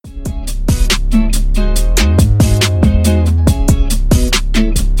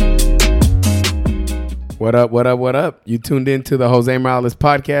What up, what up, what up? You tuned into the Jose Morales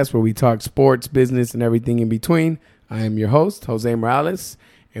podcast where we talk sports, business, and everything in between. I am your host, Jose Morales,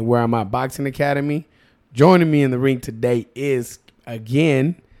 and we're at my boxing academy. Joining me in the ring today is,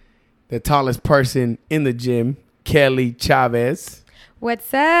 again, the tallest person in the gym, Kelly Chávez.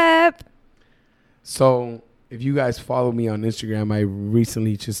 What's up? So if you guys follow me on Instagram, I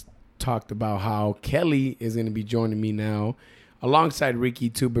recently just talked about how Kelly is going to be joining me now. Alongside Ricky,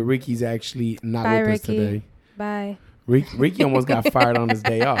 too, but Ricky's actually not with us today. Bye. Ricky almost got fired on his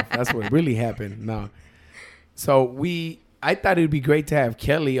day off. That's what really happened. No. So I thought it would be great to have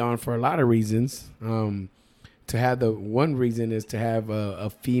Kelly on for a lot of reasons. To have the one reason is to have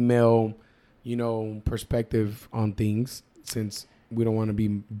a female, perspective on things, since we don't want to be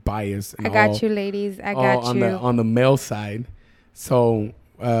biased. I got you, ladies. I got you. On the male side. So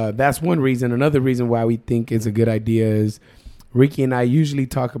that's one reason. Another reason why we think it's a good idea is Ricky and I usually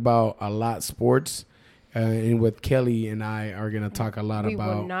talk about a lot sports, and with Kelly and I are going to talk a lot about...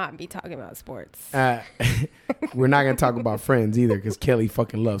 We will not be talking about sports. We're not going to talk about Friends either, because Kelly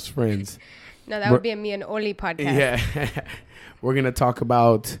fucking loves Friends. No, that would be a me and Oli podcast. Yeah. We're going to talk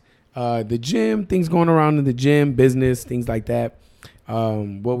about the gym, things going around in the gym, business, things like that,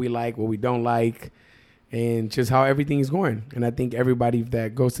 what we like, what we don't like, and just how everything is going. And I think everybody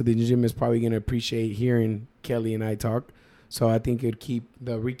that goes to the gym is probably going to appreciate hearing Kelly and I talk. So I think it'd keep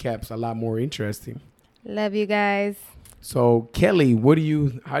the recaps a lot more interesting. Love you guys. So Kelly,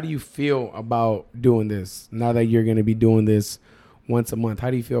 how do you feel about doing this now that you're going to be doing this once a month?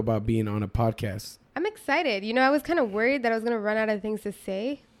 How do you feel about being on a podcast? I'm excited. I was kind of worried that I was going to run out of things to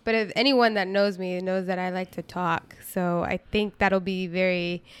say. But if anyone that knows me knows that I like to talk. So I think that'll be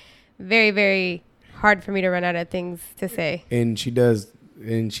very, very, very hard for me to run out of things to say. And she does.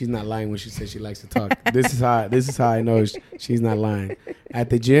 And she's not lying when she says she likes to talk. This is how I know she's not lying.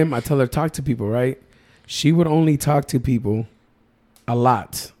 At the gym, I tell her talk to people, right? She would only talk to people a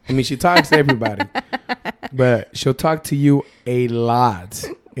lot. I mean, she talks to everybody, but she'll talk to you a lot.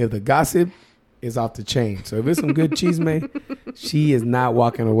 If the gossip is off the chain. So if it's some good cheese, she is not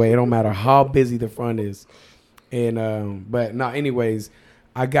walking away. It don't matter how busy the front is. And but no, anyways,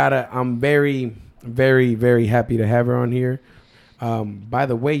 I'm very, very, very happy to have her on here. By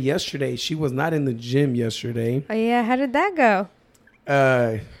the way, yesterday, she was not in the gym yesterday. Oh, yeah. How did that go?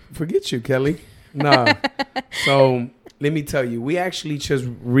 Forget you, Kelly. No. So let me tell you, we actually just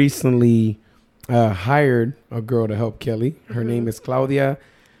recently hired a girl to help Kelly. Her name is Claudia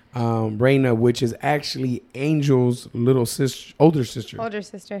Reina, which is actually Angel's little sister, older sister.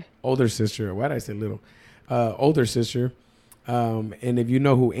 Older sister. Why did I say little? Older sister. And if you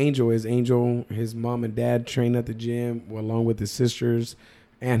know who Angel is, his mom and dad train at the gym along with his sisters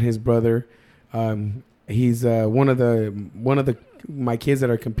and his brother. He's one of my kids that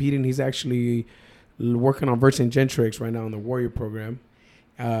are competing. He's actually working on Verts and Gentrix right now on the Warrior program.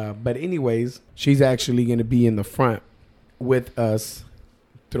 But anyways, she's actually going to be in the front with us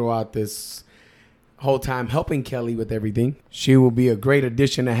throughout this whole time, helping Kelly with everything. She will be a great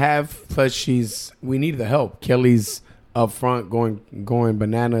addition to have. Plus, we need the help. Kelly's up front going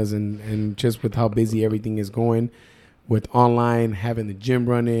bananas, and just with how busy everything is going with online, having the gym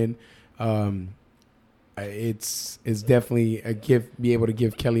running, it's definitely a gift, be able to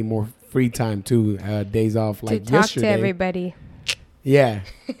give Kelly more free time too, days off, like to yesterday. Talk to everybody. Yeah.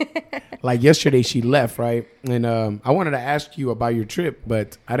 Like yesterday she left, right? And I wanted to ask you about your trip,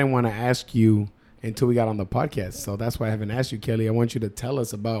 but I didn't want to ask you until we got on the podcast. So that's why I haven't asked you, Kelly. I want you to tell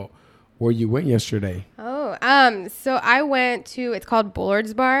us about where you went yesterday. So I went to, it's called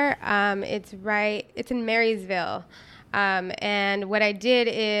Bullard's Bar. It's in Marysville. And what I did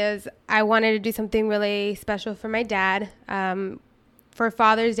is I wanted to do something really special for my dad, for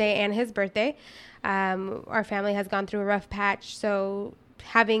Father's Day and his birthday. Our family has gone through a rough patch. So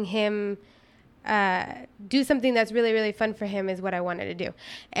having him, do something that's really, really fun for him is what I wanted to do.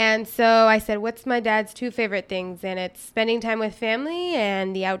 And so I said, what's my dad's 2 favorite things? And it's spending time with family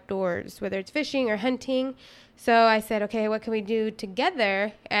and the outdoors, whether it's fishing or hunting. So I said, okay, what can we do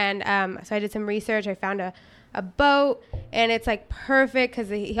together? And so I did some research. I found a boat, and it's like perfect because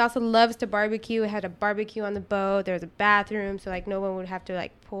he also loves to barbecue. It had a barbecue on the boat. There was a bathroom, so like no one would have to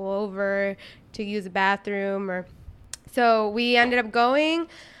like pull over to use the bathroom. So we ended up going.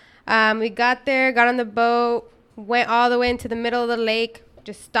 We got there, got on the boat, went all the way into the middle of the lake,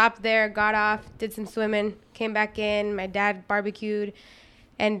 just stopped there, got off, did some swimming, came back in. My dad barbecued,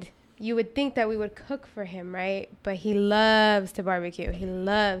 and you would think that we would cook for him, right? But he loves to barbecue. He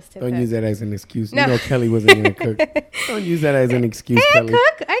loves to cook. Don't use that as an excuse. No. You know Kelly wasn't going to cook. Don't use that as an excuse, Kelly.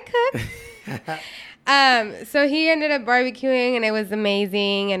 I cook. So he ended up barbecuing, and it was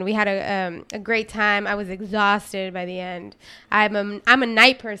amazing, and we had a great time. I was exhausted by the end. I'm a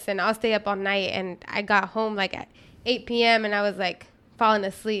night person. I'll stay up all night, and I got home like at 8 p.m. and I was like falling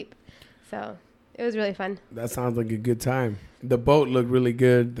asleep. So it was really fun. That sounds like a good time. The boat looked really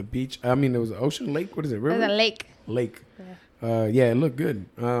good. The beach. I mean, it was an ocean, lake. What is it? River? It was a lake. Lake. Yeah, it looked good.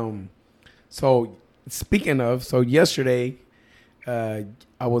 So speaking of, so yesterday, I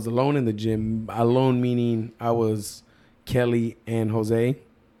was alone in the gym. Alone meaning I was Kelly and Jose,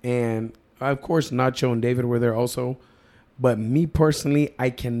 and of course Nacho and David were there also. But me personally, I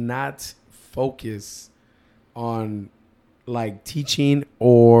cannot focus on like teaching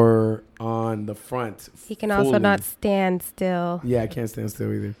or on the front. He can also not stand still. Yeah, I can't stand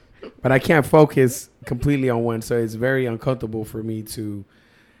still either. But I can't focus completely on one, so it's very uncomfortable for me to,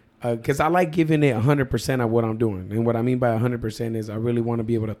 because I like giving it 100% of what I'm doing. And what I mean by 100% is I really want to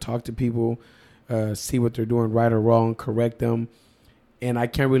be able to talk to people, see what they're doing right or wrong, correct them. And I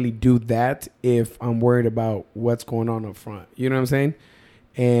can't really do that if I'm worried about what's going on up front. You know what I'm saying?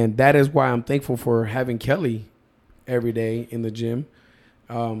 And that is why I'm thankful for having Kelly every day in the gym.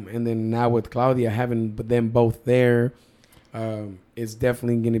 And then now with Claudia, having them both there, is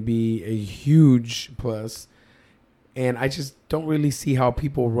definitely going to be a huge plus. And I just don't really see how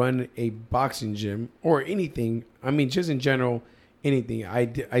people run a boxing gym or anything. I mean, just in general, anything.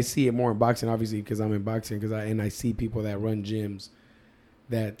 I see it more in boxing, obviously, because I'm in boxing. I see people that run gyms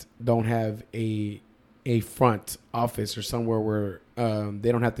that don't have a front office or somewhere where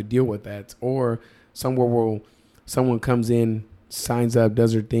they don't have to deal with that, or somewhere where someone comes in, signs up,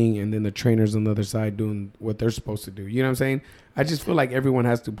 does their thing, and then the trainer's on the other side doing what they're supposed to do. You know what I'm saying? I just feel like everyone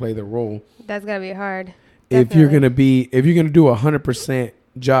has to play their role. That's gotta be hard. If you're gonna do 100%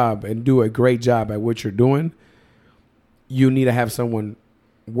 job and do a great job at what you're doing, you need to have someone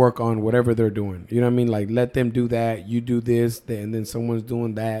work on whatever they're doing. You know what I mean? Like, let them do that. You do this, and then someone's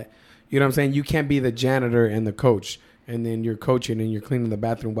doing that. You know what I'm saying? You can't be the janitor and the coach, and then you're coaching and you're cleaning the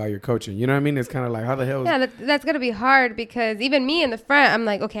bathroom while you're coaching. You know what I mean? It's kind of like, how the hell? Yeah, that's going to be hard, because even me in the front, I'm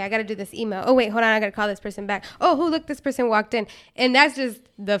like, okay, I got to do this email. Oh, wait, hold on. I got to call this person back. Oh, look, this person walked in. And that's just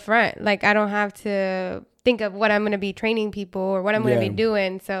the front. Like, I don't have to think of what I'm going to be training people or what I'm going to be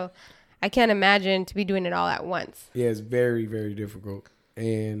doing. So I can't imagine to be doing it all at once. Yeah, it's very, very difficult.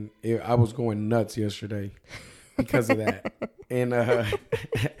 And I was going nuts yesterday because of that. And I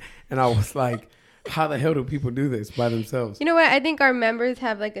was like, how the hell do people do this by themselves? You know what? I think our members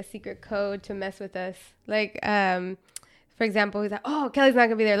have like a secret code to mess with us. Like, for example, he's like, oh, Kelly's not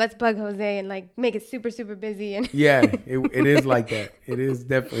going to be there. Let's bug Jose and like make it super, super busy. And yeah, it is like that. It is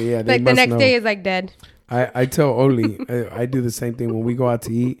definitely, yeah. Like the next day is like dead. I tell Oli, I do the same thing when we go out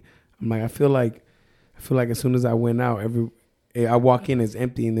to eat. I'm like, I feel like as soon as I went out, I walk in, it's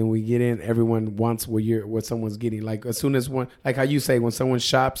empty, and then we get in, everyone wants what someone's getting. Like, as soon as one, like how you say, when someone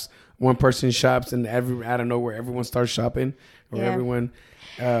shops, one person shops, and out of nowhere everyone starts shopping, or everyone.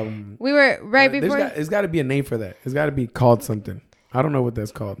 We were right before. It's got to be a name for that. It's got to be called something. I don't know what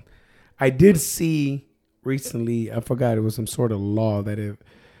that's called. I did see recently. I forgot, it was some sort of law that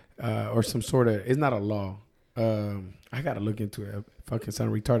or some sort of. It's not a law. I gotta look into it. I fucking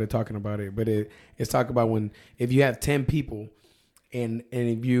sound retarded talking about it, but it's talking about if you have 10 people, and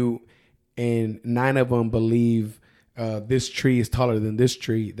if 9 of them believe this tree is taller than this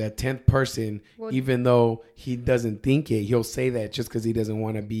tree, that 10th person, even though he doesn't think it, he'll say that just because he doesn't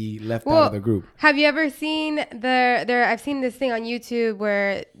want to be left out of the group. Have you ever seen I've seen this thing on YouTube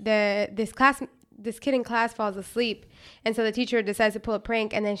where this kid in class falls asleep, and so the teacher decides to pull a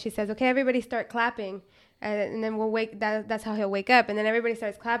prank, and then she says, "Okay, everybody start clapping." And then we'll wake. That's how he'll wake up. And then everybody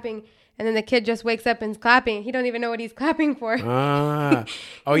starts clapping. And then the kid just wakes up and's clapping. He don't even know what he's clapping for.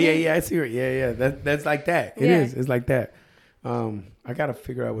 Oh yeah. I see it. Yeah. That's like that. It is. It's like that. I gotta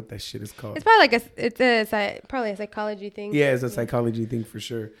figure out what that shit is called. It's probably probably a psychology thing. Yeah, it's a psychology thing for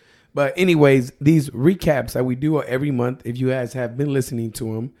sure. But anyways, these recaps that we do every month, if you guys have been listening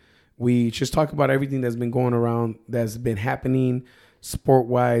to them, we just talk about everything that's been going around, that's been happening.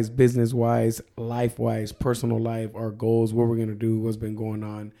 Sport-wise, business-wise, life-wise, personal life, our goals, what we're going to do, what's been going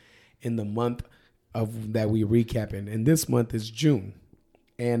on in the month of that we recapping. And this month is June.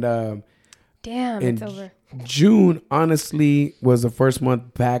 And it's over. June, honestly, was the first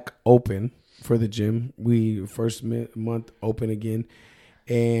month back open for the gym. We first month open again.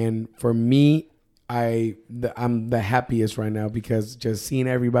 And for me, I'm the happiest right now, because just seeing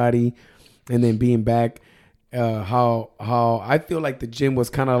everybody and then being back, how I feel like the gym was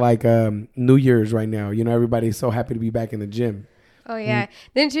kind of like New Year's right now. You know, everybody's so happy to be back in the gym. Oh yeah.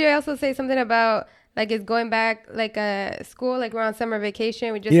 Didn't you also say something about like is going back like school, like we're on summer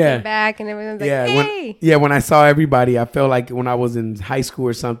vacation. We just came back and everyone's like, hey. When I saw everybody, I felt like when I was in high school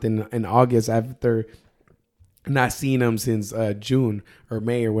or something in August after not seeing them since June or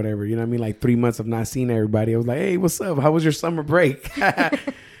May or whatever. You know what I mean? Like 3 months of not seeing everybody. I was like, hey, what's up? How was your summer break?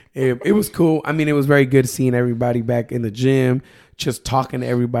 It was cool. I mean, it was very good seeing everybody back in the gym, just talking to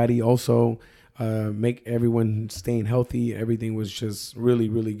everybody. Also, make everyone staying healthy. Everything was just really,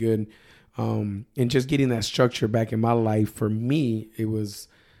 really good. And just getting that structure back in my life, for me, it was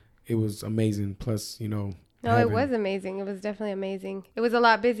amazing. Plus, you know. No, it was amazing. It was definitely amazing. It was a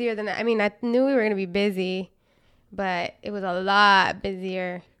lot busier than, I knew we were going to be busy, but it was a lot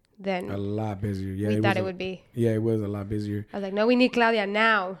busier than Yeah, we thought it would be. Yeah, it was a lot busier. I was like, no, we need Claudia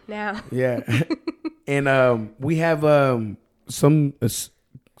now. Yeah. And we have some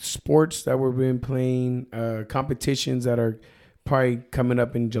sports that we've been playing, competitions that are probably coming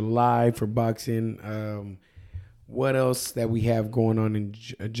up in July for boxing. What else that we have going on in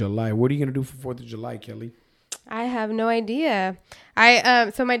July? What are you going to do for 4th of July, Kelly? I have no idea.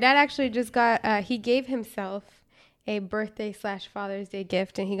 So my dad actually just got, he gave himself a birthday/Father's Day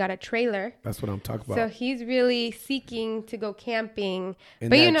gift, and he got a trailer. That's what I'm talking about. So he's really seeking to go camping. And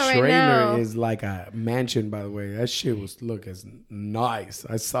but that you know, trailer right now is like a mansion, by the way. That shit as nice.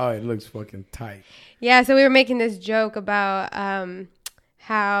 I saw it. It looks fucking tight. Yeah, so we were making this joke about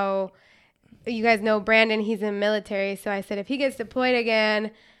how you guys know Brandon, he's in the military. So I said, if he gets deployed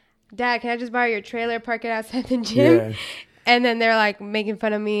again, Dad, can I just borrow your trailer, park it outside the gym? Yeah. And then they're like making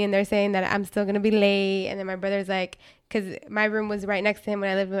fun of me, and they're saying that I'm still going to be late. And then my brother's like, because my room was right next to him when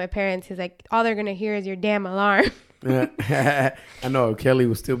I lived with my parents. He's like, all they're going to hear is your damn alarm. I know. Kelly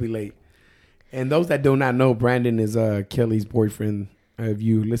will still be late. And those that do not know, Brandon is Kelly's boyfriend. If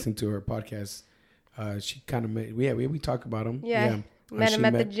you listen to her podcast, she kind of met. Yeah, we talk about him. Yeah. Met him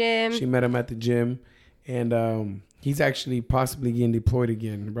at the gym. She met him at the gym. And he's actually possibly getting deployed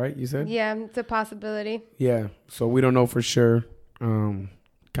again, right? You said? Yeah, it's a possibility. Yeah. So we don't know for sure.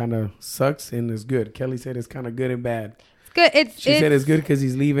 Kind of sucks and it's good. Kelly said it's kind of good and bad. It's good. She said it's good because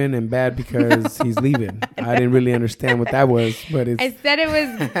he's leaving and bad because he's leaving. I didn't really understand what that was, but I said it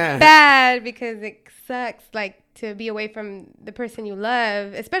was bad because it sucks, like, to be away from the person you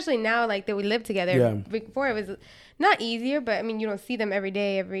love, especially now, like, that we live together. Yeah. Before it was not easier, but I mean, you don't see them every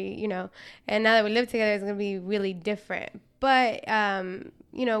day, and now that we live together, it's going to be really different. But,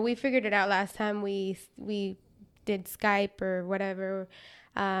 we figured it out last time we did Skype or whatever,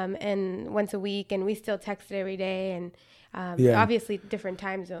 and once a week, and we still texted every day, and obviously different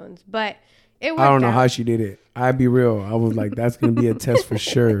time zones, but it worked I don't know out. how she did it. I'd be real. I was like, that's going to be a test for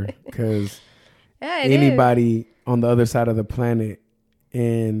sure because anybody on the other side of the planet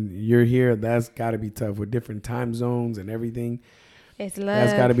and you're here, that's got to be tough with different time zones and everything. It's love.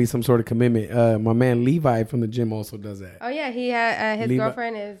 That's got to be some sort of commitment. My man Levi from the gym also does that. Oh yeah, he had his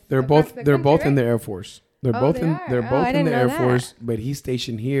girlfriend is. They're both in the Air Force. They're both in the Air Force, but he's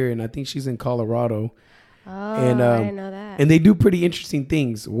stationed here, and I think she's in Colorado. Oh, I didn't know that. And they do pretty interesting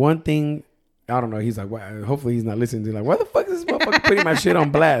things. One thing, I don't know. He's like, hopefully he's not listening. He's like, why the fuck is this motherfucker putting my shit on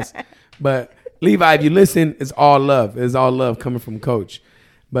blast? But Levi, if you listen, it's all love. It's all love coming from Coach.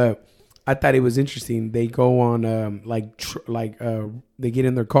 But I thought it was interesting. They go on they get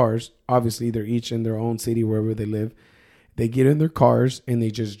in their cars. Obviously, they're each in their own city wherever they live. They get in their cars and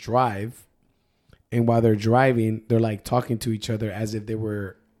they just drive. And while they're driving, they're like talking to each other as if they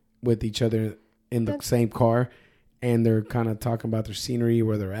were with each other in the same car. And they're kind of talking about their scenery,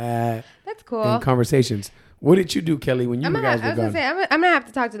 where they're at. That's cool. And conversations. What did you do, Kelly, when you guys were gone? I'm going to have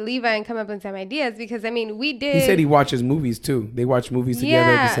to talk to Levi and come up with some ideas because, I mean, we did. He said he watches movies, too. They watch movies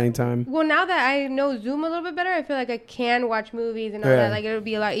together at the same time. Well, now that I know Zoom a little bit better, I feel like I can watch movies and all that. Like, it'll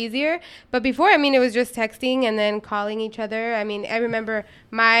be a lot easier. But before, I mean, it was just texting and then calling each other. I mean, I remember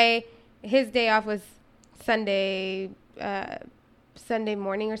his day off was Sunday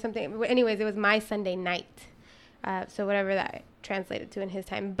morning or something. Anyways, it was my Sunday night. So whatever that translated to in his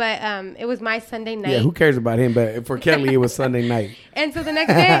time. But it was my Sunday night. Yeah, who cares about him? But for Kelly, it was Sunday night. And so the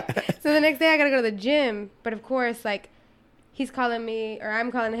next day, I got to go to the gym. But of course, like, he's calling me, or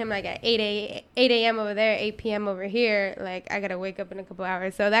I'm calling him, like, at 8 a.m. over there, 8 p.m. over here. Like, I got to wake up in a couple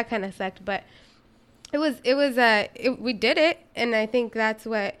hours. So that kind of sucked. But we did it. And I think that's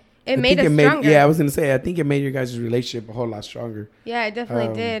what... It made us stronger. Yeah, I was going to say, I think it made your guys' relationship a whole lot stronger. Yeah, it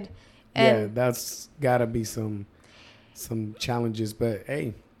definitely did. And that's got to be some challenges, but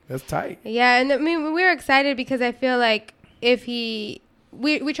hey, that's tight. Yeah, and I mean, we were excited because I feel like if he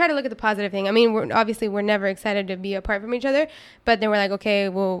we try to look at the positive thing. I mean, we're never excited to be apart from each other, but then we're like, okay,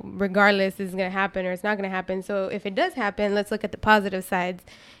 well, regardless, this is going to happen or it's not going to happen. So if it does happen, let's look at the positive sides.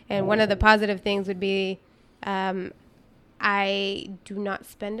 And one of the positive things would be, I do not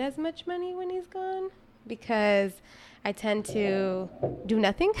spend as much money when he's gone because I tend to do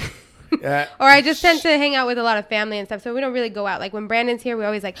nothing. Or I just tend to hang out with a lot of family and stuff. So we don't really go out. Like when Brandon's here, we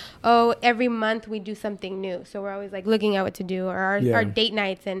always like, every month we do something new. So we're always like looking at what to do, or our date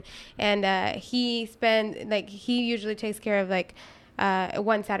nights. And he usually takes care of like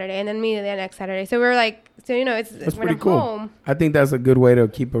one Saturday and then me the next Saturday. So we're like, that's when pretty I'm cool. home. I think that's a good way to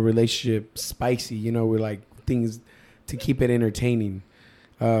keep a relationship spicy. We're like things to keep it entertaining.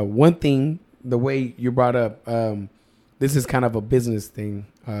 One thing, the way you brought up, this is kind of a business thing.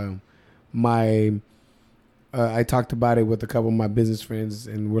 I talked about it with a couple of my business friends,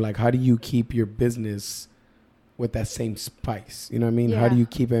 and we're like, how do you keep your business with that same spice? You know what I mean? Yeah. How do you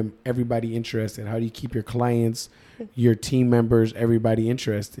keep everybody interested? How do you keep your clients, your team members, everybody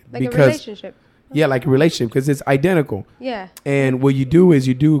interested? Like a relationship. Yeah, like a relationship, because it's identical. Yeah. And what you do is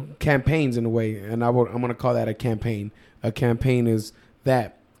you do campaigns in a way, and I'm going to call that a campaign. A campaign is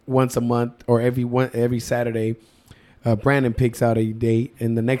that once a month or every Saturday, Brandon picks out a date,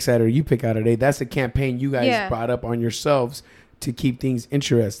 and the next Saturday you pick out a date. That's a campaign you guys brought up on yourselves to keep things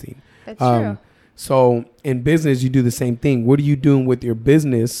interesting. That's true. So in business, you do the same thing. What are you doing with your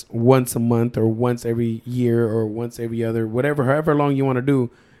business once a month or once every year or once every other, however long you want to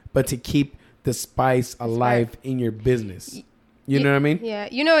do, but to keep the spice alive in your business? You know what I mean? Yeah.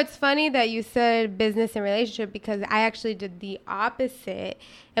 It's funny that you said business and relationship, because I actually did the opposite,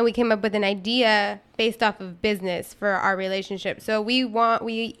 and we came up with an idea based off of business for our relationship. So we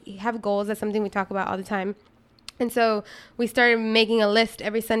have goals. That's something we talk about all the time. And so we started making a list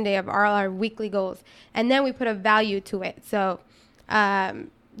every Sunday of all our weekly goals, and then we put a value to it. So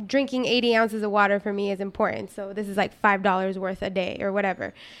drinking 80 ounces of water for me is important. So this is like $5 worth a day or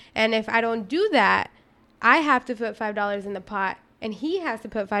whatever. And if I don't do that, I have to put $5 in the pot, and he has to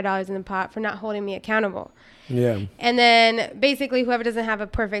put $5 in the pot for not holding me accountable. Yeah. And then basically whoever doesn't have a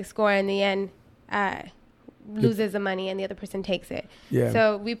perfect score in the end loses the money, and the other person takes it. Yeah.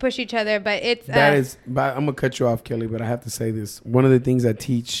 So we push each other, but it's... but I'm going to cut you off, Kelly, but I have to say this. One of the things I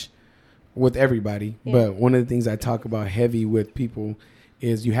teach with everybody, but one of the things I talk about heavy with people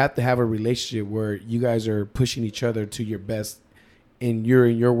is you have to have a relationship where you guys are pushing each other to your best, and you're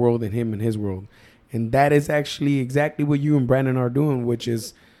in your world and him in his world. And that is actually exactly what you and Brandon are doing, which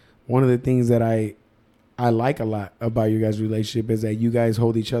is one of the things that I like a lot about your guys' relationship, is that you guys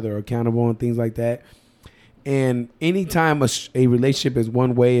hold each other accountable and things like that. And anytime a relationship is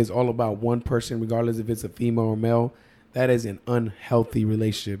one way, is all about one person, regardless if it's a female or male, that is an unhealthy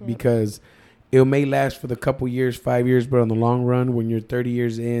relationship, because it may last for the couple years, 5 years, but on the long run, when you're 30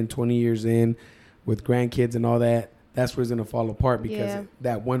 years in, 20 years in, with grandkids and all that, that's where it's going to fall apart, because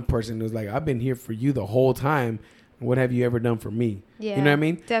that one person is like, I've been here for you the whole time. What have you ever done for me? Yeah, you know what I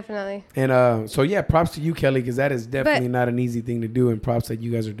mean? Definitely. And so, props to you, Kelly, because that is definitely not an easy thing to do. And props that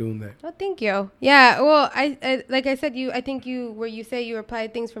you guys are doing that. Oh, thank you. Yeah, well, I like I said, I think where you say you apply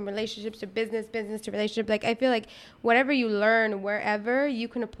things from relationships to business to relationship. Like, I feel like whatever you learn wherever, you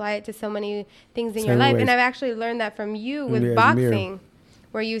can apply it to so many things in your life. And I've actually learned that from you with boxing,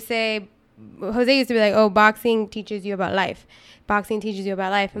 where you say, Jose used to be like, oh, boxing teaches you about life. Boxing teaches you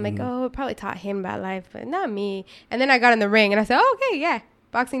about life. I'm like, oh, it probably taught him about life, but not me. And then I got in the ring and I said, oh, okay, yeah,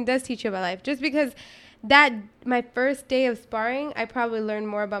 boxing does teach you about life. Just because my first day of sparring, I probably learned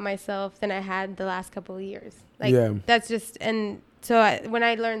more about myself than I had the last couple of years. That's just, and so when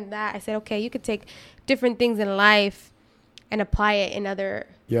I learned that, I said, okay, you could take different things in life and apply it in other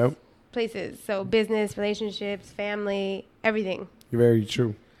places. So business, relationships, family, everything. Very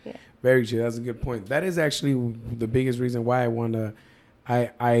true. Yeah. Very true. That's a good point. That is actually the biggest reason why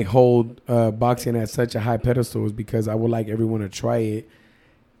I hold boxing at such a high pedestal, is because I would like everyone to try it.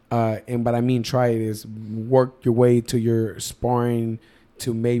 But I mean try it is work your way to your sparring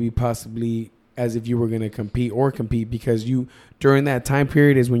to maybe possibly as if you were going to compete, because during that time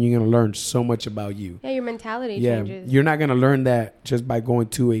period is when you're going to learn so much about you. Yeah, your mentality changes. You're not going to learn that just by going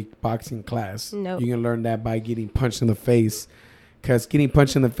to a boxing class. No. You're going to learn that by getting punched in the face. Because getting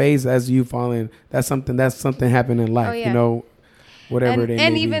punched in the face as you falling, that's something happened in life, oh, yeah. Whatever it may be.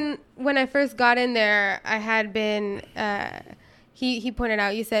 And even when I first got in there, I had been, he pointed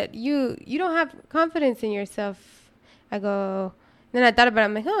out, you said, you don't have confidence in yourself. I go, then I thought about it,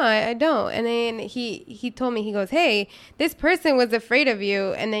 I'm like, oh, I don't. And then he told me, he goes, hey, this person was afraid of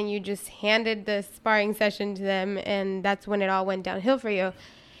you. And then you just handed the sparring session to them. And that's when it all went downhill for you.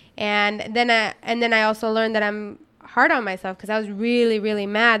 And then I also learned that hard on myself because I was really, really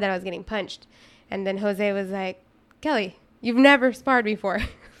mad that I was getting punched. And then Jose was like, Kelly, you've never sparred before.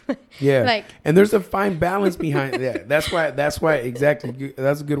 Yeah. Like, and there's a fine balance behind that. That's why exactly.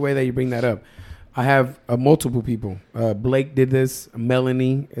 That's a good way that you bring that up. I have multiple people. Blake did this.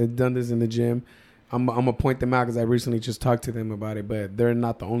 Melanie has done this in the gym. I'm going to point them out because I recently just talked to them about it, but they're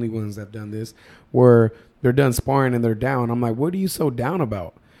not the only ones that have done this, where they're done sparring and they're down. I'm like, what are you so down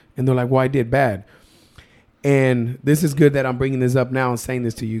about? And they're like, well, I did bad. And this is good that I'm bringing this up now and saying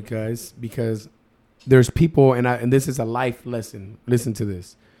this to you guys, because there's people, and this is a life lesson. Listen to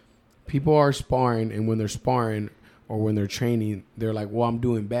this. People are sparring, and when they're sparring or when they're training, they're like, well, I'm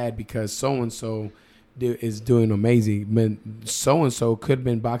doing bad because so-and-so is doing amazing. But so-and-so could have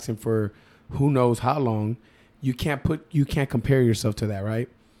been boxing for who knows how long. You can't compare yourself to that, right?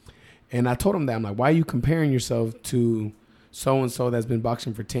 And I told him that. I'm like, why are you comparing yourself to so-and-so that's been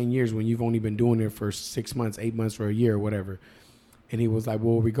boxing for 10 years when you've only been doing it for 6 months, 8 months, or a year or whatever? And he was like,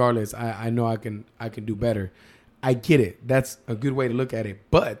 well, regardless, I know I can do better. I get it. That's a good way to look at it.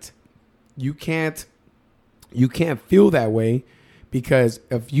 But you can't feel that way, because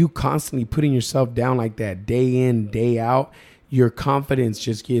if you constantly putting yourself down like that day in, day out, your confidence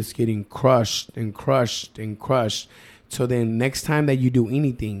just keeps getting crushed and crushed and crushed. So then next time that you do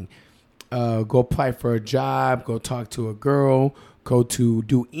anything, go apply for a job, go talk to a girl, go to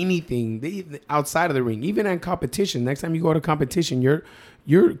do anything outside of the ring, even in competition. Next time you go to competition,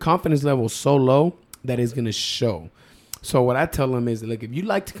 your confidence level is so low that it's going to show. So what I tell them is, like, if you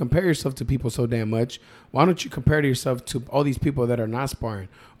like to compare yourself to people so damn much, why don't you compare yourself to all these people that are not sparring,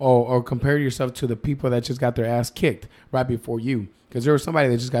 or compare yourself to the people that just got their ass kicked right before you? Because there was somebody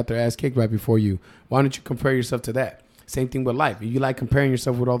that just got their ass kicked right before you. Why don't you compare yourself to that? Same thing with life. If you like comparing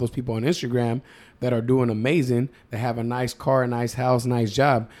yourself with all those people on Instagram that are doing amazing, that have a nice car, a nice house, nice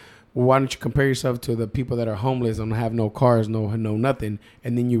job, well, why don't you compare yourself to the people that are homeless and have no cars, no nothing,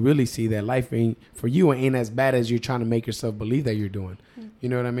 and then you really see that life ain't for you, ain't as bad as you're trying to make yourself believe that you're doing. You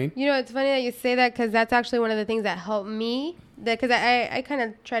know what I mean? You know, it's funny that you say that, because that's actually one of the things that helped me. Because I kind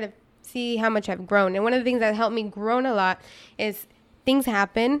of try to see how much I've grown, and one of the things that helped me grow a lot is things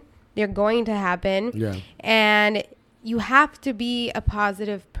happen. They're going to happen. Yeah. And you have to be a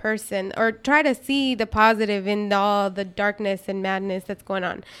positive person, or try to see the positive in all the darkness and madness that's going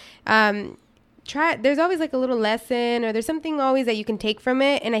on. There's always like a little lesson, or there's something always that you can take from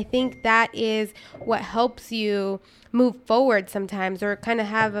it. And I think that is what helps you move forward sometimes, or kind of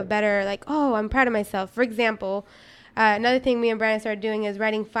have a better, like, oh, I'm proud of myself. For example, another thing me and Brandon started doing is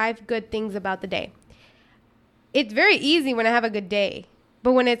writing 5 good things about the day. It's very easy when I have a good day.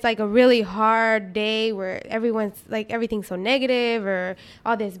 But when it's like a really hard day where everyone's like, everything's so negative, or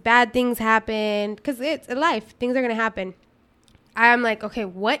all these bad things happen, because it's life, things are going to happen. I'm like, okay,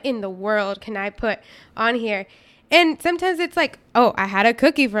 what in the world can I put on here? And sometimes it's like, oh, I had a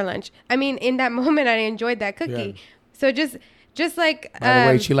cookie for lunch. I mean, in that moment, I enjoyed that cookie. Yeah. So just like. By the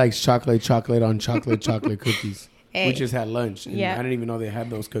way, she likes chocolate on chocolate cookies. Hey. We just had lunch. And yeah. I didn't even know they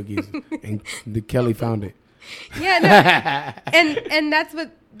had those cookies. And Kelly found it. Yeah, no. and that's what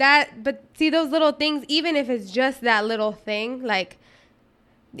that, but see, those little things, even if it's just that little thing, like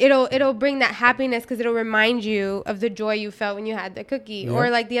it'll bring that happiness, because it'll remind you of the joy you felt when you had the cookie. Yeah. Or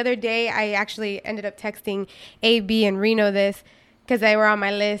like the other day, I actually ended up texting AB and Reno this, because they were on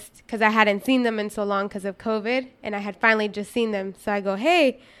my list, because I hadn't seen them in so long because of COVID, and I had finally just seen them. So I go,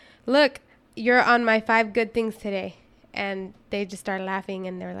 hey, look, you're on my 5 good things today. And they just started laughing,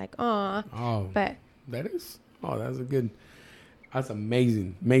 and they're like, aw. Oh, but that's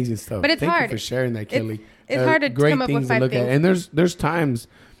amazing stuff. But it's Thank hard. You for sharing that, Kelly. It's hard to come up with 5 things. And there's times.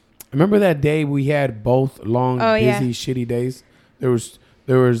 Remember that day we had both long, busy, shitty days. There was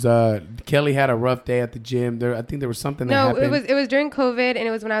Kelly had a rough day at the gym. I think there was something that happened. No, it was during COVID, and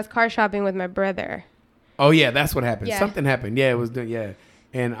it was when I was car shopping with my brother. Oh yeah, that's what happened. Yeah. Something happened. Yeah, it was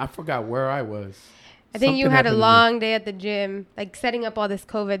and I forgot where I was. I think you had a long day at the gym, like setting up all this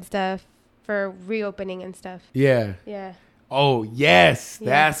COVID stuff for reopening and stuff. Yeah. Yeah. Oh, yes. Yeah.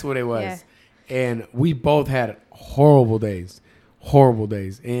 That's what it was. Yeah. And we both had horrible days.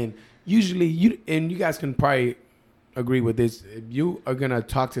 And usually you guys can probably agree with this. If you are going to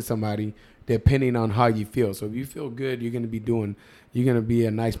talk to somebody, depending on how you feel. So if you feel good, you're going to be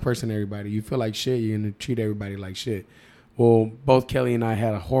a nice person to everybody. You feel like shit, you're going to treat everybody like shit. Well, both Kelly and I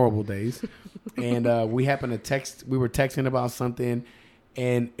had horrible days. And we happened to text. We were texting about something.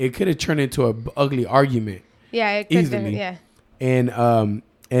 And it could have turned into an ugly argument. Yeah, it could easily. Yeah. And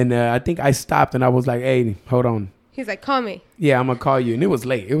I think I stopped, and I was like, hey, hold on. He's like, call me. Yeah, I'm going to call you. And it was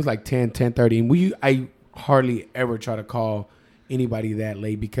late. It was like 10:30. And I hardly ever try to call anybody that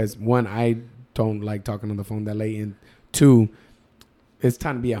late, because one, I don't like talking on the phone that late. And 2, it's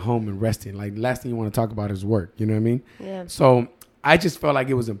time to be at home and resting. Like, the last thing you want to talk about is work. You know what I mean? Yeah. So I just felt like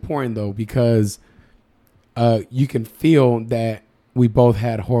it was important, though, because you can feel that we both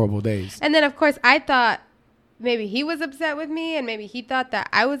had horrible days. And then, of course, I thought maybe he was upset with me, and maybe he thought that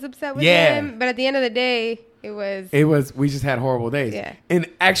I was upset with him. But at the end of the day, we just had horrible days. Yeah. And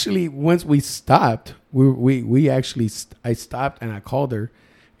actually, once we stopped, I stopped and I called her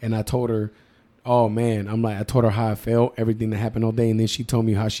and I told her, oh man, I told her how I felt, everything that happened all day. And then she told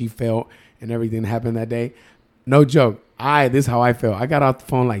me how she felt and everything that happened that day. No joke. This is how I felt. I got off the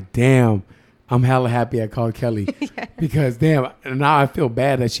phone like, damn, I'm hella happy I called Kelly. Yeah. Because damn, now I feel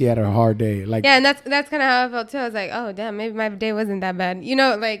bad that she had a hard day. Like, yeah, and that's kind of how I felt too. I was like, oh damn, maybe my day wasn't that bad. You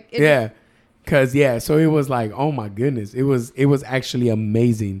know, like so it was like, oh my goodness, it was actually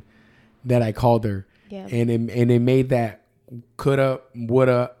amazing that I called her. Yeah. And it made that coulda,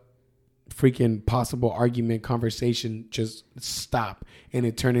 woulda, freaking possible argument conversation just stop, and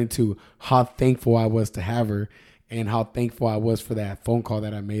it turned into how thankful I was to have her, and how thankful I was for that phone call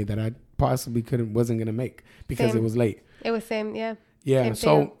that I made that I possibly wasn't gonna make because it was late. It was same, yeah. Yeah. Same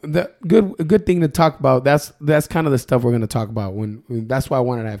So the good thing to talk about. That's kind of the stuff we're gonna talk about. That's why I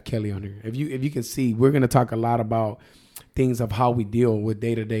wanted to have Kelly on here. If you can see, we're gonna talk a lot about things of how we deal with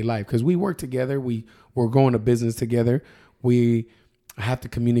day-to-day life, because we work together. We're going to business together. We have to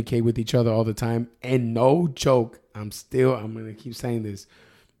communicate with each other all the time. And no joke, I'm gonna keep saying this.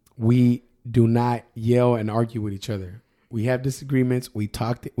 We do not yell and argue with each other. We have disagreements. We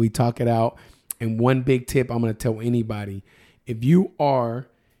talk it out. And one big tip I'm going to tell anybody, and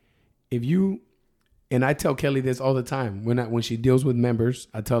I tell Kelly this all the time when she deals with members,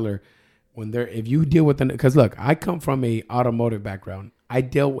 I tell her if you deal with them, because look, I come from a automotive background. I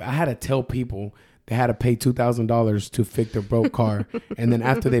had to tell people they had to pay $2,000 to fix their broke car. And then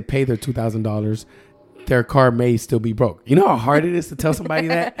after they pay their $2,000, their car may still be broke. You know how hard it is to tell somebody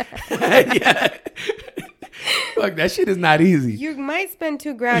that? Yeah. Look, that shit is not easy. You might spend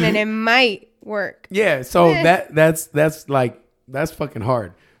 $2,000 and it might work. Yeah, so that's fucking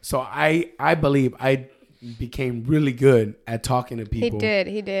hard. So I believe I became really good at talking to people.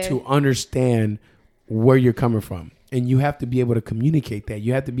 He did. To understand where you're coming from. And you have to be able to communicate that.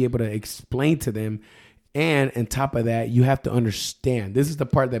 You have to be able to explain to them. And on top of that, you have to understand. This is the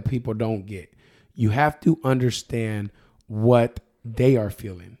part that people don't get. You have to understand what they are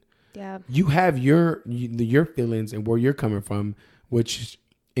feeling. Yeah. You have your feelings and where you're coming from, which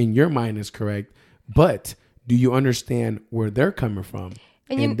in your mind is correct. But do you understand where they're coming from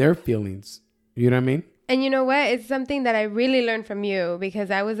and their feelings? You know what I mean? And you know what? It's something that I really learned from you,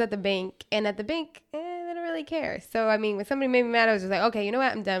 because I was at the bank, and at the bank, they don't really care. So, I mean, when somebody made me mad, I was just like, okay, you know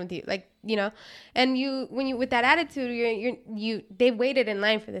what? I'm done with you. Like, you know, and when you with that attitude, they waited in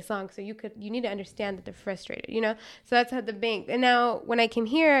line for this song. So you need to understand that they're frustrated, you know? So that's at the bank. And now when I came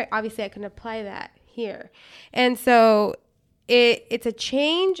here, obviously I can apply that here. And so it's a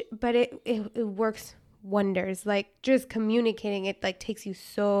change, but it works wonders. Like, just communicating it, like, takes you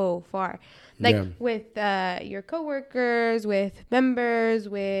so far. Like, with your coworkers, with members,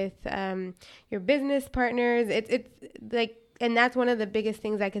 with your business partners. It's like, and that's one of the biggest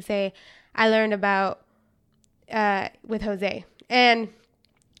things I could say I learned about with Jose. And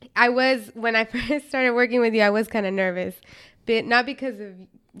when I first started working with you, I was kind of nervous, but not because of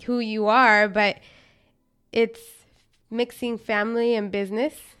who you are, but it's mixing family and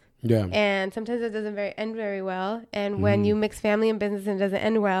business. Yeah. And sometimes it doesn't end very well. And when you mix family and business and it doesn't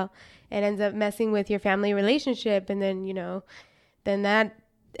end well, it ends up messing with your family relationship. And then, and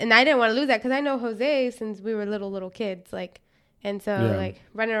I didn't want to lose that, because I know Jose since we were little kids, like, and so like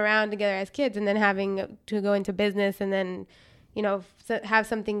running around together as kids, and then having to go into business, and then, have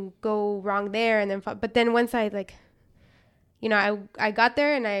something go wrong there. And then, but then once I I got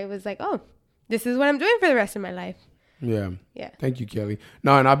there, and I was like, oh, this is what I'm doing for the rest of my life. Yeah. Yeah. Thank you, Kelly.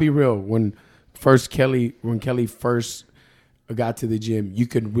 No, and I'll be real. When Kelly first got to the gym, you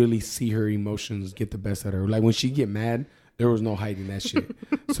could really see her emotions get the best of her. Like, when she get mad, there was no hiding that shit.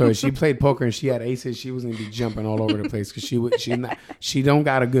 So if she played poker and she had aces, she was gonna be jumping all over the place, because she don't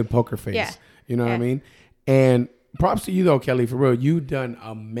got a good poker face. Yeah. You know what I mean? And props to you though, Kelly. For real, you done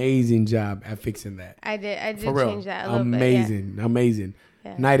amazing job at fixing that. I did change that a little bit. Amazing.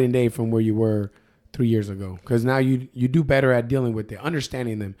 Yeah. Night and day from where you were 3 years ago, because now you do better at dealing with it,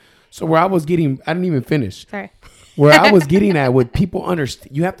 understanding them. So where I didn't even finish. Sorry. Where I was getting at with people,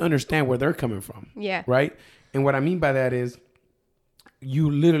 you have to understand where they're coming from. Yeah. Right? And what I mean by that is,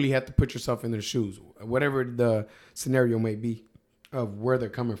 you literally have to put yourself in their shoes, whatever the scenario may be, of where they're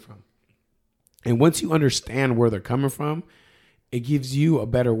coming from. And once you understand where they're coming from, it gives you a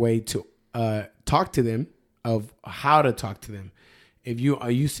better way to talk to them, of how to talk to them. If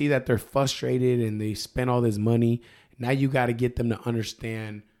you see that they're frustrated and they spend all this money, now you got to get them to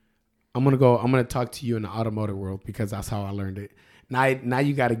understand. I'm gonna talk to you in the automotive world because that's how I learned it. Now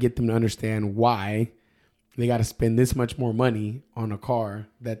you got to get them to understand why they got to spend this much more money on a car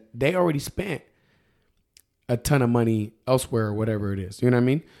that they already spent a ton of money elsewhere or whatever it is. You know what I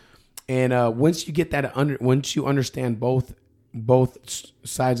mean? And once you get that once you understand both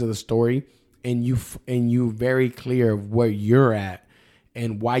sides of the story, and you very clear of where you're at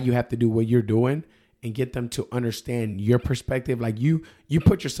and why you have to do what you're doing, and get them to understand your perspective. Like you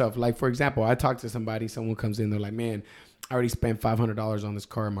put yourself, like, for example, I talk to somebody, someone comes in, they're like, man, I already spent $500 on this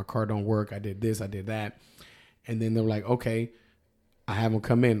car. My car don't work. I did this, I did that. And then they're like, okay, I have them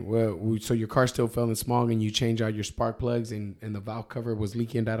come in. Well, so your car still fell in smog and you change out your spark plugs and the valve cover was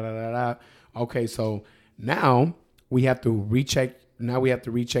leaking, Okay, so now we have to recheck. Now we have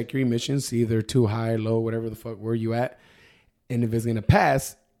to recheck your emissions, see if they're too high, low, whatever the fuck, where you at. And if it's going to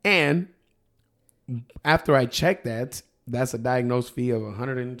pass. And after I check that, that's a diagnosed fee of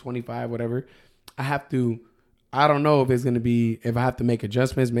 $125, whatever. I don't know if it's going to be, if I have to make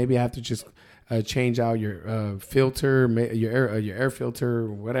adjustments. Maybe I have to just change out your filter, your air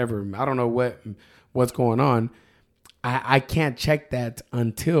filter, whatever. I don't know what's going on. I can't check that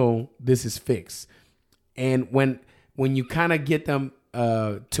until this is fixed. And when you kind of get them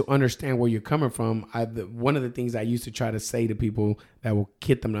to understand where you're coming from, one of the things I used to try to say to people that will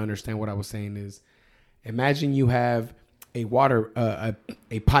get them to understand what I was saying is, imagine you have a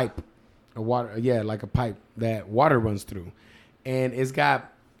pipe, like a pipe that water runs through, and it's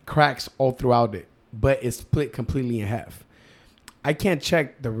got cracks all throughout it, but it's split completely in half. I can't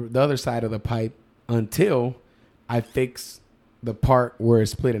check the other side of the pipe until I fix the part where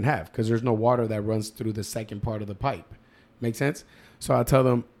it's split in half, because there's no water that runs through the second part of the pipe. Make sense? So I tell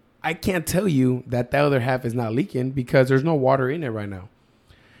them, I can't tell you that the other half is not leaking because there's no water in it right now.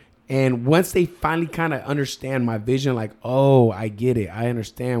 And once they finally kind of understand my vision, like, oh, I get it. I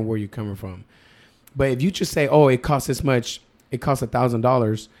understand where you're coming from. But if you just say, oh, it costs this much, it costs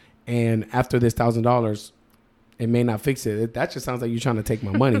 $1,000, and after this $1,000, it may not fix it. That just sounds like you're trying to take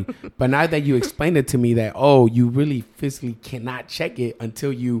my money. But now that you explained it to me that, oh, you really physically cannot check it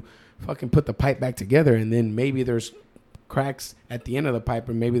until you fucking put the pipe back together, and then maybe there's cracks at the end of the pipe,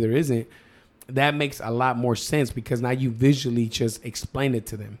 or maybe there isn't. That makes a lot more sense because now you visually just explain it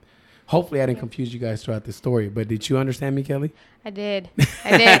to them. Hopefully I didn't confuse you guys throughout the story, but did you understand me, Kelly? I did.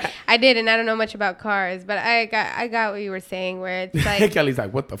 I did, and I don't know much about cars, but I got what you were saying, where it's like Kelly's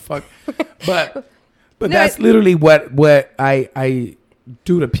like, what the fuck? But no, that's literally what I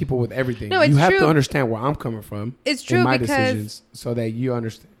do to people with everything. No, it's you have true. to understand where I'm coming from. It's true, in my because decisions, so that you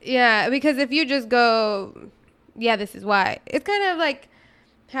understand. Yeah, because if you just go, yeah, this is why. It's kind of like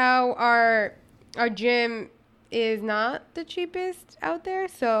how our gym is not the cheapest out there.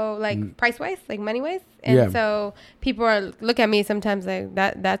 So like price wise, like money wise. And so people look at me sometimes like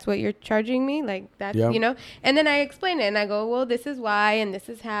that's what you're charging me. Like that's, you know, and then I explain it and I go, well, this is why, and this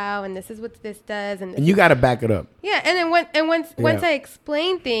is how, and this is what this does. And you got to back it up. Yeah. And then once I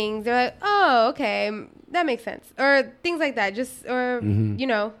explain things, they're like, oh, okay, that makes sense. Or things like that. Just, or, you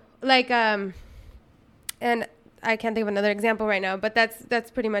know, like, and I can't think of another example right now, but that's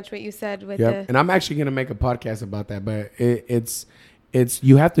pretty much what you said with and I'm actually going to make a podcast about that, but it's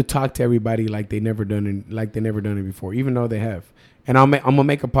you have to talk to everybody like they never done it before, even though they have. And I'm going to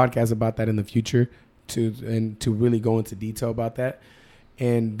make a podcast about that in the future to really go into detail about that.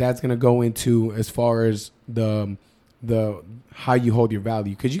 And that's going to go into as far as the how you hold your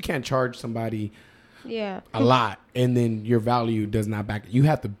value, because you can't charge somebody a lot and then your value does not back. You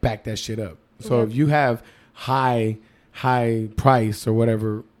have to back that shit up. So if you have high price or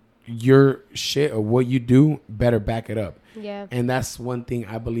whatever, your shit or what you do better back it up. Yeah. And that's one thing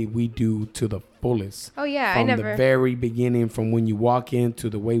I believe we do to the fullest. Oh yeah, from the very beginning, from when you walk in to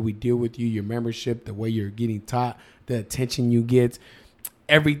the way we deal with you, your membership, the way you're getting taught, the attention you get,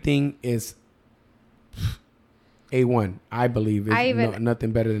 everything is A1. I believe it's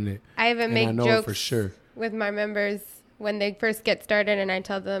nothing better than it. I even make jokes for sure with my members when they first get started, and I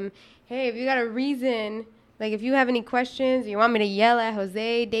tell them, hey, if you got a reason, like if you have any questions, you want me to yell at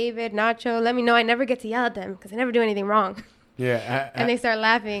Jose, David, Nacho, let me know. I never get to yell at them because I never do anything wrong. Yeah. And they start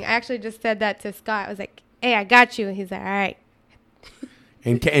laughing. I actually just said that to Scott. I was like, hey, I got you. And he's like, all right.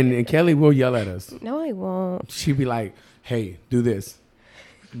 And Kelly will yell at us. No, I won't. She'd be like, hey, do this.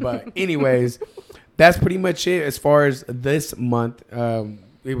 But anyways, that's pretty much it as far as this month.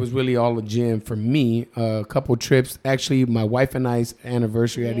 It was really all a gym for me. A couple trips. Actually, my wife and I's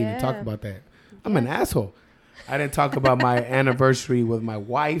anniversary, I didn't even talk about that. I'm an asshole. I didn't talk about my anniversary with my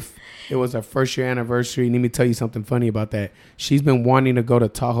wife. It was our first year anniversary. Let me tell you something funny about that. She's been wanting to go to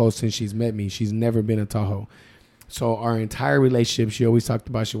Tahoe since she's met me. She's never been to Tahoe. So our entire relationship, she always talked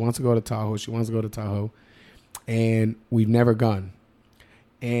about she wants to go to Tahoe. She wants to go to Tahoe. And we've never gone.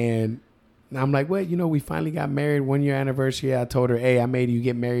 And I'm like, well, we finally got married 1 year anniversary. I told her, hey, I made you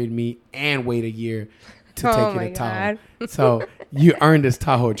get married to me and wait a year to take you to Tahoe. So you earned this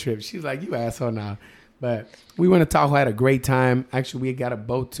Tahoe trip. She was like, you asshole now. But we went to Tahoe, had a great time. Actually, we got a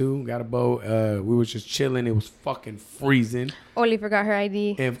boat too. We was just chilling. It was fucking freezing. Oli forgot her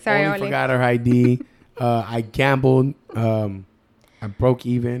ID. Sorry, Oli forgot her ID. I gambled. I broke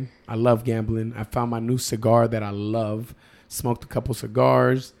even. I love gambling. I found my new cigar that I love. Smoked a couple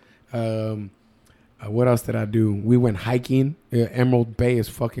cigars. What else did I do? We went hiking. Emerald Bay is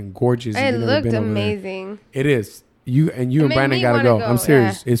fucking gorgeous. It looked amazing. It is. You and Brandon gotta go. I'm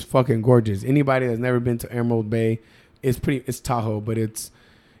serious. Yeah. It's fucking gorgeous. Anybody that's never been to Emerald Bay, it's Tahoe, but it's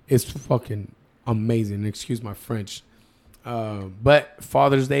fucking amazing. Excuse my French. But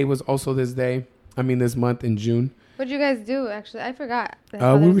Father's Day was also this month in June. What'd you guys do? Actually, I forgot.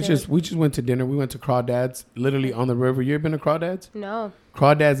 We just went to dinner. We went to Crawdads, literally on the river. You ever been to Crawdads? No.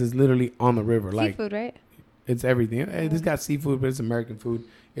 Crawdads is literally on the river. Seafood, right? It's everything. It's got seafood, but it's American food.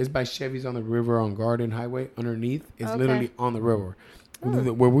 It's by Chevy's on the river on Garden Highway underneath. It's literally on the river.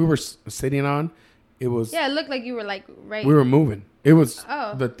 Where we were sitting on, it was... Yeah, it looked like you were like right... We were moving. It was...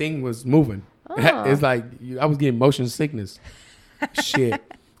 The thing was moving. Oh. It's like I was getting motion sickness. Shit.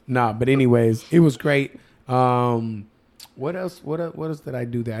 Nah, but anyways, it was great. What else did I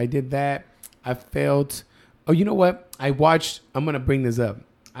do there? I did that. I felt... Oh, you know what? I'm going to bring this up.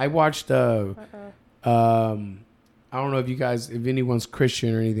 I watched... I don't know if anyone's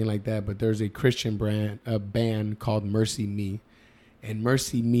Christian or anything like that, but there's a Christian band called Mercy Me. And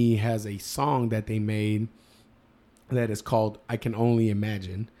Mercy Me has a song that they made that is called I Can Only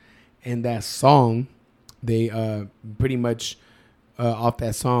Imagine. And that song, they pretty much off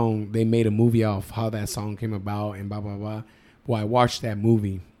that song, they made a movie off how that song came about and blah, blah, blah. Well, I watched that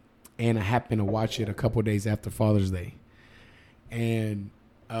movie and I happened to watch it a couple of days after Father's Day. And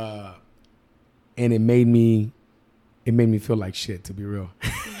it made me feel like shit, to be real.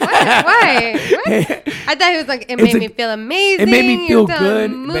 What? Why? What? I thought he was like, it made me feel amazing. It made me feel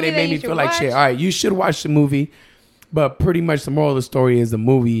good, but it made me feel like shit. All right, you should watch the movie. But pretty much the moral of the story is the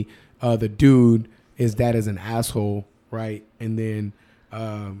movie, the dude, his dad is an asshole, right? And then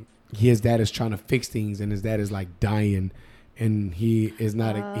his dad is trying to fix things, and his dad is like dying, and he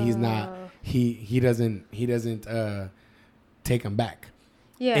doesn't take him back.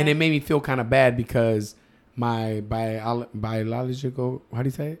 Yeah. And it made me feel kind of bad because my biological, how do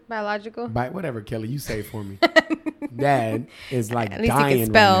you say it? Biological? Whatever, Kelly, you say it for me. Dad is like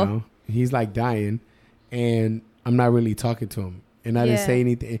dying right now. He's like dying, and I'm not really talking to him. And I didn't say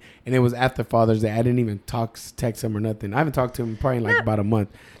anything. And it was after Father's Day. I didn't even text him or nothing. I haven't talked to him probably in like about a month.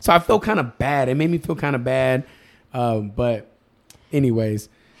 So I felt kind of bad. It made me feel kind of bad. But anyways.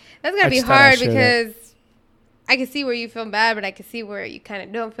 That's got to be hard because I can see where you feel bad, but I can see where you kind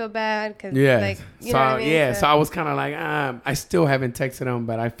of don't feel bad. Cause know what I mean? Yeah, so I was kind of like, I still haven't texted him,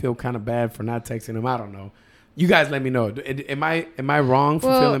 but I feel kind of bad for not texting him. I don't know. You guys let me know. Am I wrong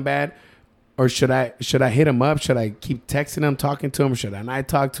for feeling bad? Or should I hit him up? Should I keep texting him, talking to him? Should I not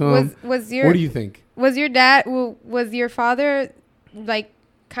talk to him? What do you think? Was your father like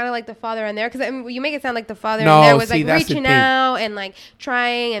kind of like the father in there? Because you make it sound like the father in there was like reaching out and like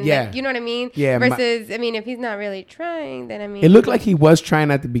trying and like, you know what I mean? Yeah. Versus, if he's not really trying, then it looked like he was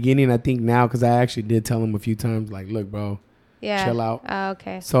trying at the beginning. I think now, because I actually did tell him a few times, like, look, bro, chill out. Oh,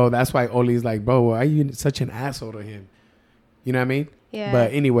 okay. So that's why Oli's like, bro, why are you such an asshole to him? You know what I mean? Yeah.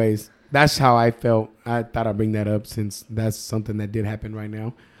 But anyways. That's how I felt. I thought I'd bring that up since that's something that did happen right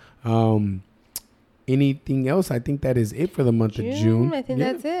now. Anything else? I think that is it for the month of June. I think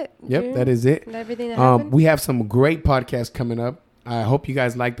that's it. Yep, June. That is it. Everything that happened. We have some great podcasts coming up. I hope you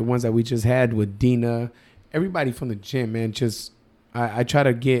guys like the ones that we just had with Dina. Everybody from the gym, man. I try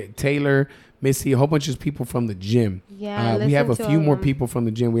to get Taylor, Missy, a whole bunch of people from the gym. Yeah, we have a few more people from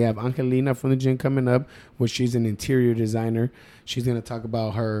the gym. We have Angelina from the gym coming up, where she's an interior designer. She's going to talk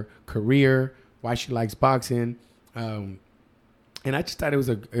about her career, why she likes boxing. And I just thought it was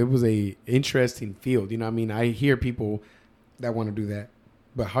a interesting field. You know what I mean? I hear people that want to do that,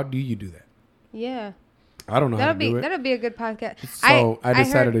 but how do you do that? Yeah. I don't know how to do it. That'll be a good podcast. So I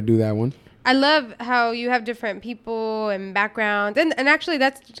decided to do that one. I love how you have different people and backgrounds. And actually,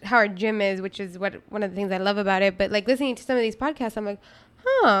 that's how our gym is, which is one of the things I love about it. But, like, listening to some of these podcasts, I'm like,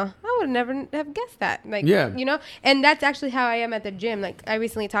 I would never have guessed that. Like, Yeah. you know, and that's actually how I am at the gym. Like, I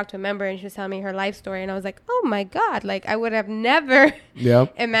recently talked to a member and she was telling me her life story, and I was like, oh my God, like, I would have never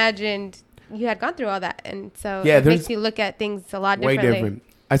Yep. imagined you had gone through all that. And so Yeah, it makes you look at things a lot differently. Way different.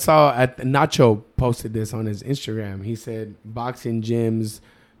 I saw Nacho posted this on his Instagram. He said boxing gyms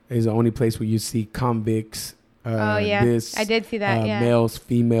is the only place where you see convicts. I did see that. Males,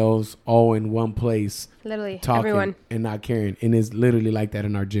 females, all in one place. Literally, talking everyone. And not caring. And it's literally like that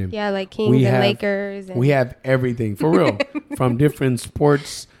in our gym. Yeah, like Kings and Lakers. We have everything, for real. From different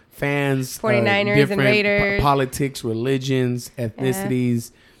sports, fans, 49ers and Raiders. Politics, religions, ethnicities,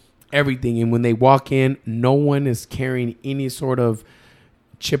 everything. And when they walk in, no one is carrying any sort of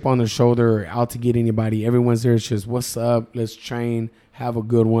chip on their shoulder or out to get anybody. Everyone's there. It's just, what's up? Let's train. Have a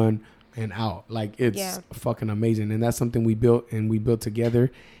good one. And out. Like, it's fucking amazing. And that's something we built together.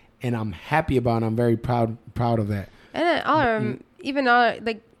 And I'm happy about it. I'm very proud of that. And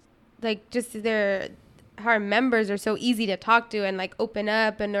just our members are so easy to talk to and like open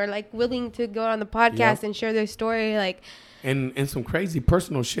up and are like willing to go on the podcast and share their story. Like, and some crazy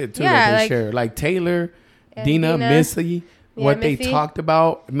personal shit too that they share. Like Taylor, Dina, Missy, what Missy, they talked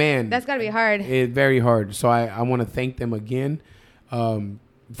about, man. That's gotta be hard. It's very hard. So I want to thank them again.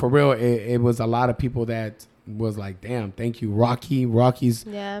 For real, it was a lot of people that was like, damn, thank you. Rocky's,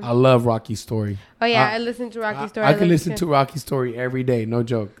 I love Rocky's story. Oh, yeah, I listened to Rocky's story. I can listen to Rocky's story every day, no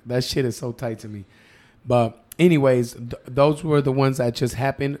joke. That shit is so tight to me. But anyways, those were the ones that just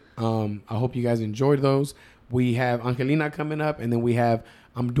happened. I hope you guys enjoyed those. We have Angelina coming up, and then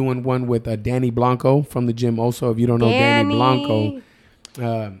I'm doing one with Danny Blanco from the gym also. If you don't know Danny Blanco.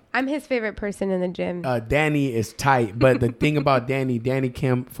 I'm his favorite person in the gym. Danny is tight, but the thing about Danny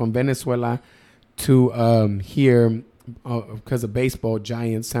came from Venezuela to here because of baseball,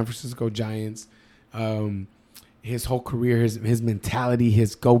 Giants, San Francisco Giants. His whole career, his mentality,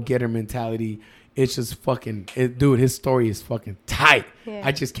 his go-getter mentality, it's just fucking, dude, his story is fucking tight. Yeah.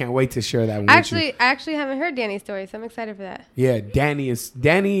 I just can't wait to share that one with you. I actually haven't heard Danny's story, so I'm excited for that. Yeah, Danny's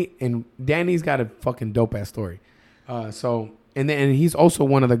got a fucking dope-ass story. And he's also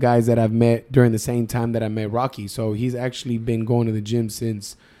one of the guys that I've met during the same time that I met Rocky. So he's actually been going to the gym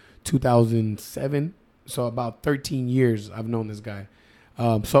since 2007. So about 13 years I've known this guy.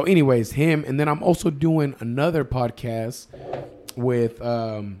 So anyways, him. And then I'm also doing another podcast with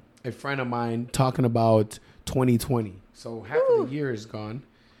a friend of mine talking about 2020. So half of the year is gone.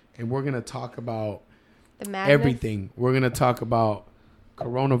 And we're going to talk about everything. We're going to talk about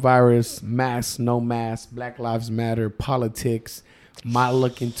coronavirus, mask, no mask, Black Lives Matter, politics, my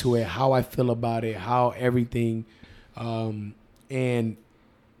look into it, how I feel about it, how everything. And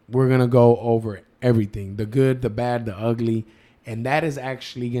we're going to go over everything, the good, the bad, the ugly. And that is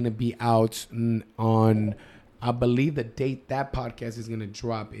actually going to be out on, I believe the date that podcast is going to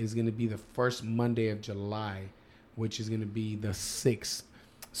drop is going to be the first Monday of July, which is going to be the 6th.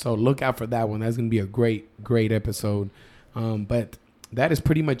 So look out for that one. That's going to be a great episode. But that is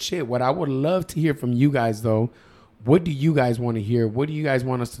pretty much it. What I would love to hear from you guys, though, what do you guys want to hear? What do you guys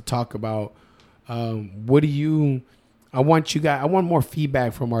want us to talk about? I want more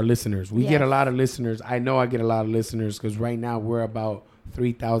feedback from our listeners. We get a lot of listeners. I know I get a lot of listeners because right now we're about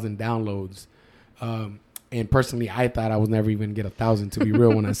 3,000 downloads. And personally, I thought I was never even get 1,000 to be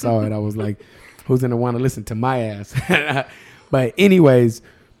real. When I saw it, I was like, who's going to want to listen to my ass? But anyways.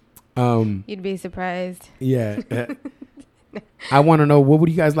 You'd be surprised. Yeah. I want to know, what would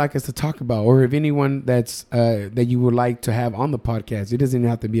you guys like us to talk about? Or if anyone that's that you would like to have on the podcast. It doesn't even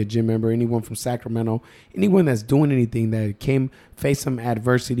have to be a gym member. Anyone from Sacramento. Anyone that's doing anything that faced some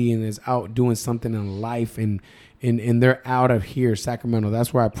adversity and is out doing something in life. And they're out of here, Sacramento.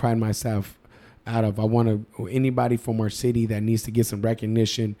 That's where I pride myself out of. I want anybody from our city that needs to get some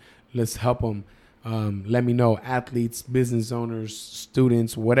recognition. Let's help them. Let me know. Athletes, business owners,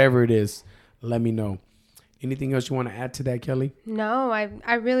 students, whatever it is, let me know. Anything else you want to add to that, Kelly? No,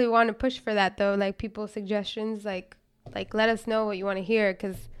 I really want to push for that, though. Like, people's suggestions, like let us know what you want to hear,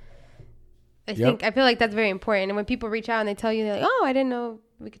 because I feel like that's very important. And when people reach out and they tell you, they're like, oh, I didn't know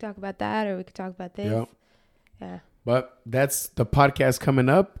we could talk about that, or we could talk about this. Yep. Yeah. But that's the podcast coming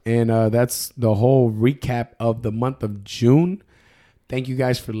up, and that's the whole recap of the month of June. Thank you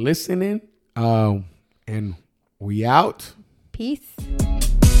guys for listening, and we out. Peace.